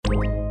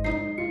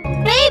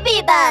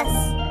Baby Bus!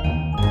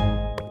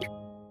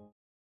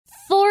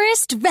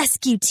 Forest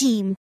Rescue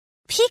Team.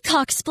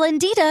 Peacock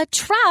Splendida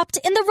trapped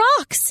in the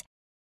rocks.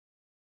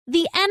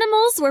 The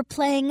animals were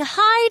playing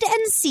hide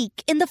and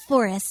seek in the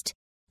forest.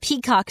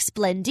 Peacock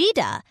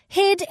Splendida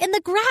hid in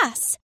the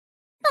grass.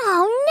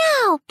 Oh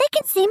no! They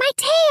can see my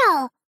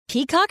tail!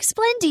 Peacock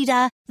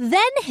Splendida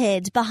then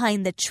hid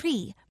behind the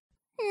tree.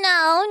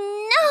 No!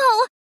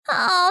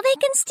 Oh, they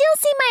can still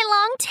see my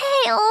long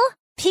tail.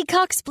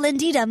 Peacock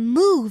Splendida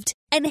moved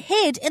and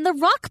hid in the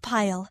rock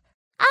pile.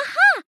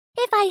 Aha!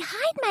 If I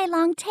hide my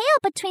long tail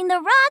between the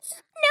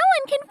rocks, no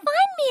one can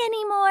find me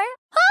anymore.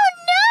 Oh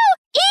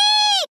no!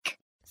 Eek!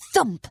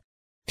 Thump!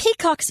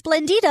 Peacock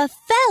Splendida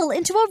fell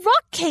into a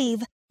rock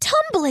cave,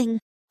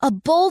 tumbling. A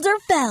boulder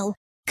fell,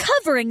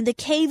 covering the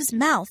cave's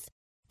mouth.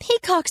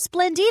 Peacock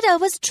Splendida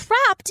was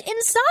trapped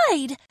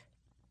inside.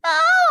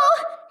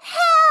 Oh!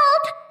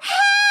 Help!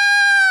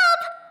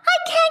 Help!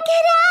 I can't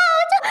get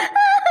out!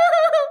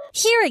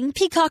 Hearing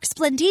Peacock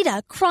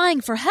Splendida crying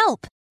for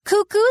help,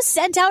 Cuckoo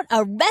sent out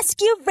a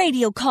rescue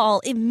radio call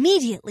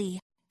immediately.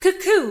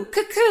 Cuckoo,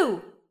 cuckoo!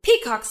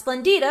 Peacock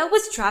Splendida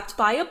was trapped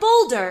by a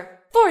boulder.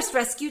 Forest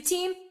Rescue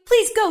Team,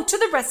 please go to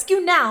the rescue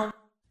now.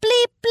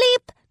 Bleep,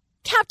 bleep!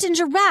 Captain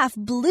Giraffe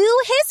blew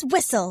his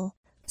whistle.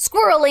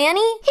 Squirrel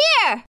Annie,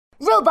 here!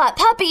 Robot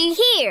Puppy,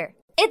 here!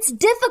 It's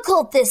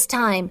difficult this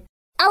time.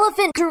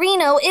 Elephant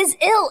Carino is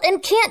ill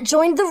and can't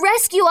join the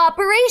rescue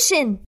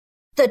operation.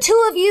 The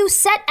two of you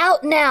set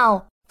out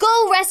now.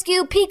 Go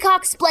rescue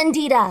Peacock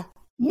Splendida.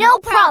 No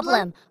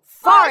problem.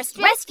 Forest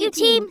Rescue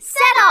Team,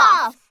 set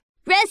off!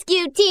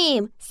 Rescue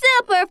Team!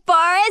 Super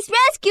Forest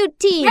Rescue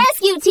Team!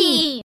 Rescue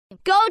Team!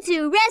 Go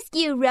to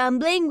rescue,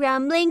 rumbling,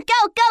 rumbling,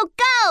 go, go,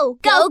 go!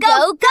 Go,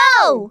 go,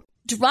 go!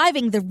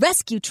 Driving the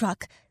rescue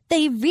truck,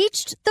 they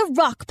reached the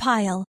rock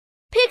pile.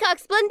 Peacock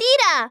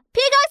Splendida!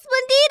 Peacock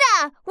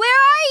Splendida! Where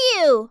are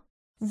you?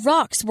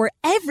 Rocks were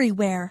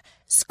everywhere.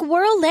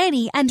 Squirrel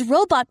Lanny and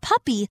Robot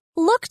Puppy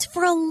looked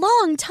for a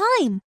long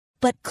time,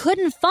 but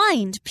couldn't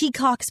find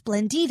Peacock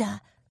Splendida.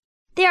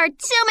 There are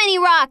too many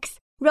rocks.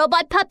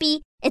 Robot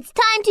Puppy, it's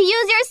time to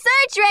use your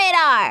search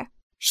radar.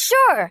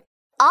 Sure.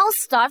 I'll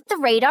start the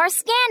radar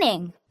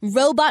scanning.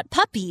 Robot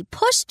Puppy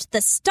pushed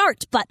the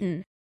start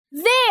button.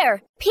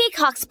 There!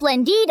 Peacock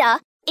Splendida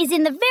is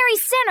in the very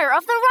center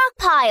of the rock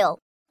pile.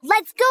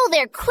 Let's go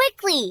there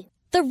quickly.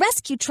 The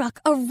rescue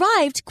truck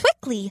arrived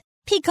quickly.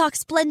 Peacock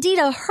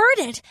Splendida heard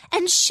it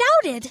and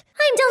shouted,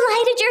 I'm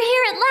delighted you're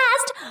here at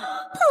last.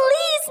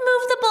 Please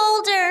move the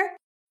boulder.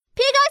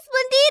 Peacock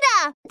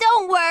Splendida,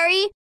 don't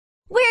worry.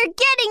 We're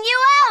getting you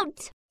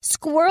out.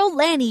 Squirrel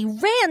Lanny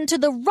ran to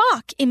the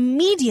rock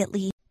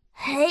immediately.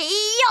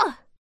 Hey-yo!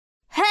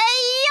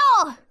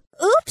 Hey-yo!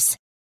 Oops!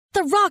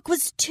 The rock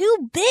was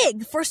too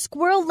big for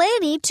Squirrel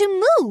Lanny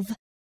to move.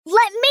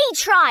 Let me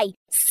try.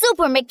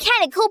 Super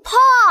mechanical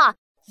paw.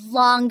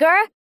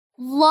 Longer,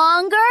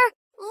 longer,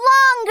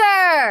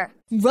 longer.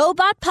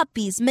 Robot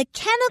Puppy's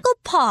mechanical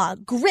paw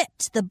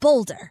gripped the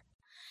boulder.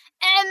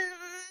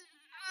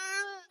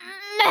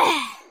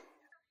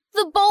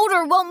 The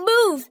boulder won't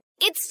move.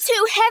 It's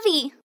too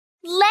heavy.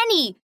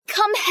 Lenny,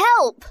 come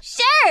help.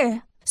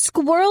 Sure.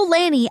 Squirrel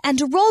Lanny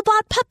and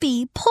Robot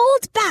Puppy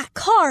pulled back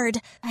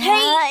hard.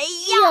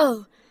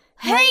 Hey-yo!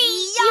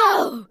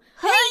 Hey-yo!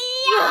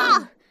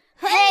 Hey-yo!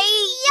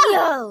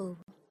 Hey-yo!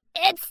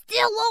 It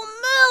still won't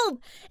move.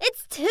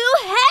 It's too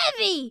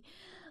heavy.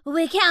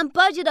 We can't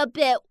budge it a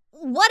bit.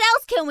 What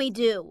else can we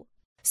do?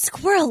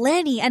 Squirrel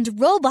Lanny and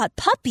Robot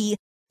Puppy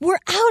were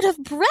out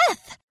of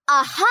breath.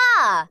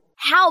 Aha!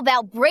 How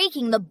about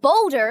breaking the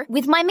boulder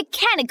with my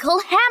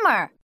mechanical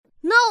hammer?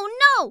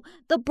 No!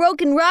 The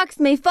broken rocks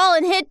may fall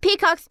and hit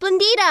Peacock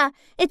Splendida.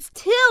 It's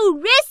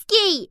too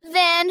risky.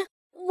 Then,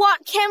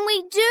 what can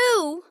we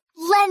do?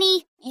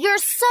 Lenny, you're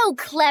so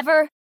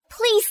clever.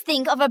 Please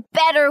think of a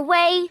better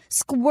way.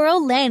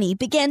 Squirrel Lanny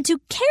began to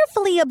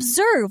carefully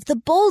observe the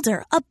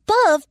boulder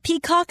above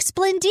Peacock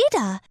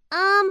Splendida.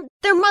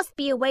 There must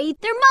be a way.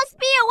 There must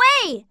be a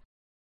way.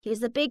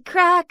 Here's a big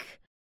crack.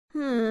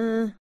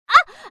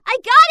 I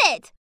got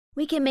it.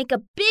 We can make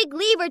a big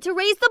lever to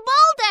raise the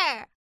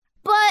boulder.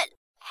 But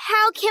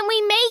how can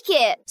we make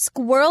it?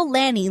 Squirrel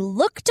Lanny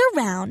looked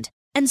around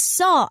and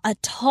saw a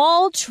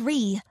tall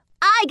tree.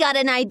 I got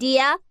an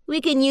idea. We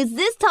can use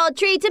this tall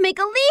tree to make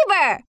a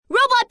lever.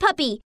 Robot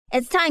Puppy,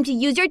 it's time to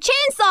use your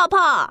chainsaw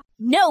paw.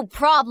 No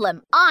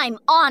problem. I'm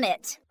on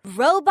it.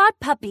 Robot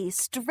Puppy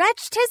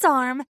stretched his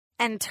arm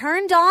and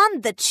turned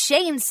on the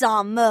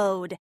chainsaw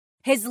mode.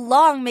 His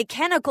long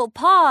mechanical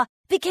paw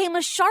became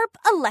a sharp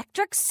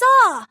electric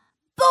saw.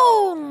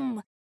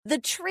 Boom! The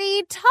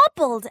tree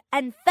toppled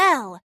and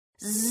fell.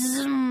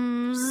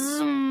 Zoom,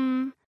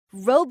 zoom.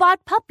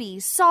 Robot Puppy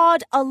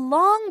sawed a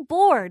long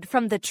board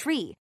from the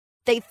tree.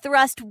 They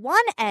thrust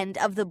one end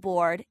of the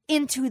board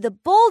into the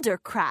boulder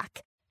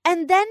crack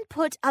and then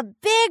put a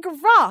big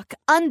rock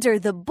under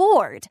the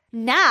board.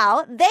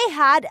 Now they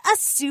had a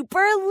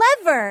super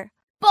lever.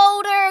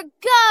 Boulder,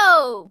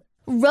 go!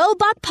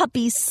 Robot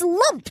Puppy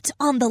slumped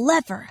on the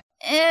lever.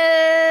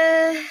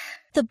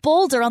 The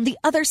boulder on the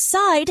other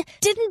side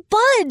didn't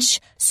budge.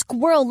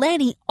 Squirrel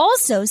Lanny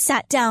also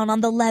sat down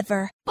on the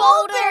lever.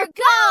 Boulder,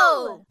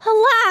 go!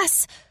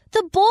 Alas,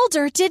 the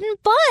boulder didn't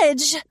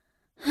budge.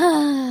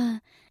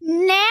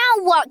 Now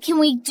what can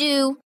we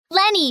do?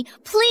 Lenny,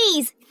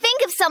 please,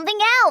 think of something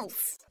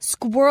else.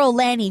 Squirrel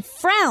Lanny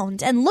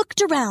frowned and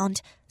looked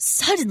around.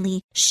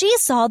 Suddenly, she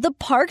saw the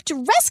parked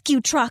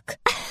rescue truck.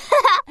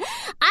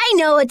 I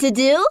know what to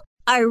do.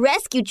 Our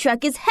rescue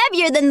truck is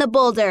heavier than the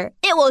boulder.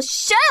 It will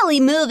surely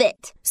move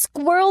it.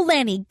 Squirrel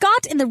Lanny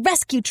got in the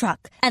rescue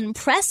truck and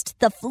pressed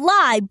the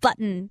fly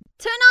button.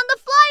 Turn on the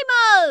fly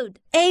mode.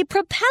 A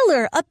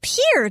propeller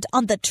appeared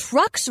on the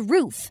truck's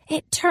roof.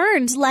 It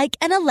turned like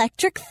an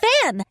electric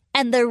fan,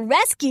 and the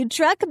rescue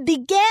truck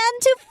began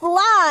to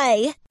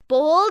fly.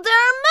 Boulder,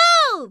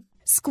 move!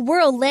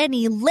 Squirrel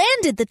Lanny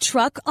landed the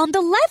truck on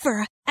the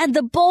lever, and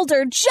the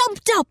boulder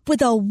jumped up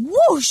with a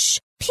whoosh.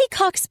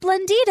 Peacock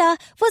Splendida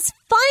was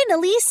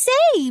finally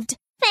saved.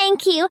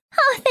 Thank you.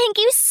 Oh, thank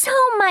you so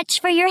much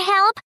for your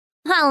help.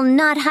 I'll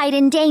not hide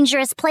in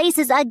dangerous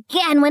places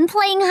again when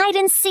playing hide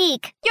and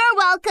seek. You're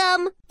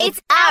welcome.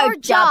 It's our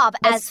job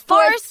as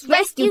Forest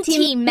Rescue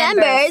Team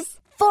members.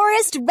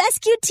 Forest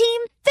Rescue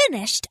Team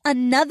finished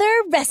another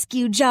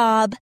rescue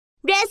job.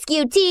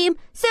 Rescue Team,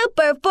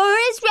 Super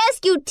Forest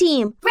Rescue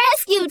Team.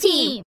 Rescue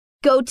Team!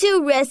 Go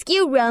to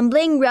rescue,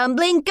 rumbling,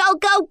 rumbling, go,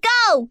 go,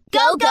 go!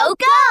 Go, go,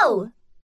 go!